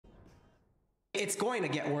it's going to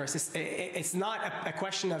get worse. It's not a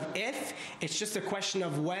question of if, it's just a question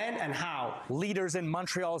of when and how. Leaders in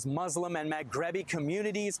Montreal's Muslim and Maghrebi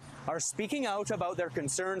communities are speaking out about their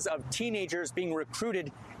concerns of teenagers being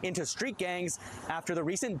recruited into street gangs after the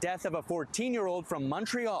recent death of a 14-year-old from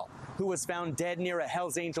Montreal who was found dead near a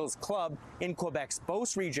Hells Angels club in Quebec's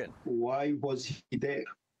Beauce region. Why was he there?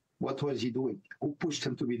 What was he doing? Who pushed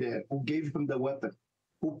him to be there? Who gave him the weapon?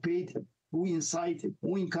 Who paid him? Who incited?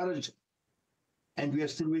 Who encouraged him? And we are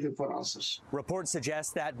still waiting for answers. Reports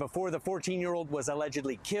suggest that before the 14-year-old was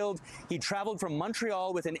allegedly killed, he traveled from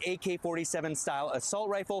Montreal with an AK-47 style assault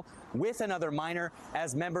rifle with another minor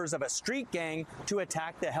as members of a street gang to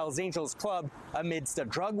attack the Hells Angels club amidst a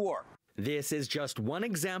drug war. This is just one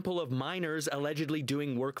example of minors allegedly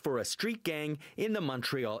doing work for a street gang in the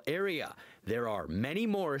Montreal area. There are many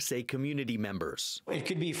more, say community members. It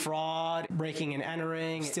could be fraud, breaking and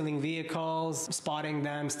entering, stealing vehicles, spotting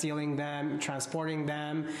them, stealing them, transporting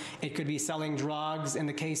them. It could be selling drugs. In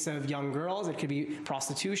the case of young girls, it could be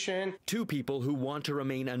prostitution. Two people who want to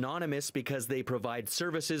remain anonymous because they provide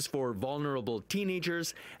services for vulnerable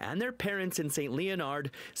teenagers and their parents in St.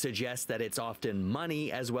 Leonard suggest that it's often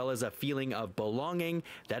money as well as a feeling of belonging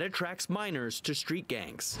that attracts minors to street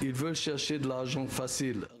gangs. Ils veulent chercher de l'argent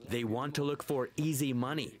facile. They want to look for easy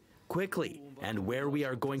money, quickly. And where we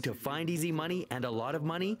are going to find easy money and a lot of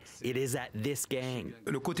money, it is at this gang.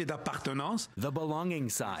 Le côté d'appartenance. The belonging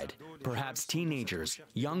side. Perhaps teenagers,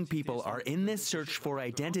 young people are in this search for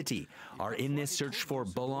identity, are in this search for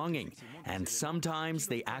belonging. And sometimes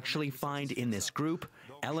they actually find in this group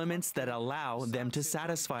elements that allow them to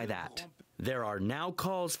satisfy that. There are now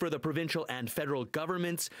calls for the provincial and federal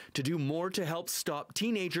governments to do more to help stop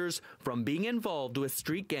teenagers from being involved with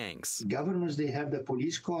street gangs. Governments, they have the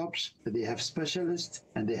police corps, they have specialists,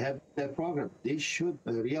 and they have their program. They should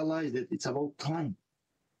realize that it's about time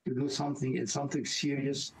to do something, and something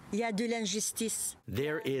serious. Il y a de l'injustice.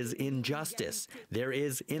 There is injustice. There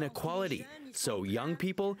is inequality. So young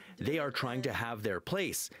people, they are trying to have their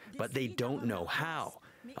place, but they don't know how.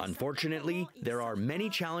 Unfortunately, there are many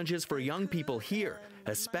challenges for young people here,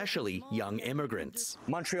 especially young immigrants.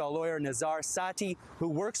 Montreal lawyer Nazar Saaty, who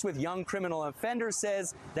works with young criminal offenders,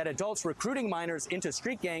 says that adults recruiting minors into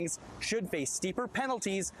street gangs should face steeper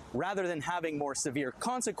penalties rather than having more severe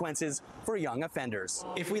consequences for young offenders.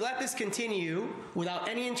 If we let this continue without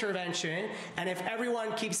any intervention, and if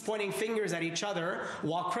everyone keeps pointing fingers at each other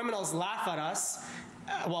while criminals laugh at us,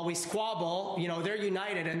 while we squabble, they're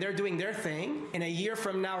united and they're doing their thing. In a year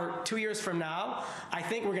from now or 2 years from now, I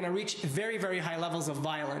think we're going to reach very, very high levels of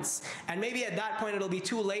violence. And maybe at that point, it'll be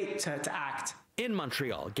too late to act. In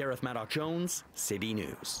Montreal, Gareth Madoc-Jones, City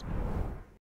News.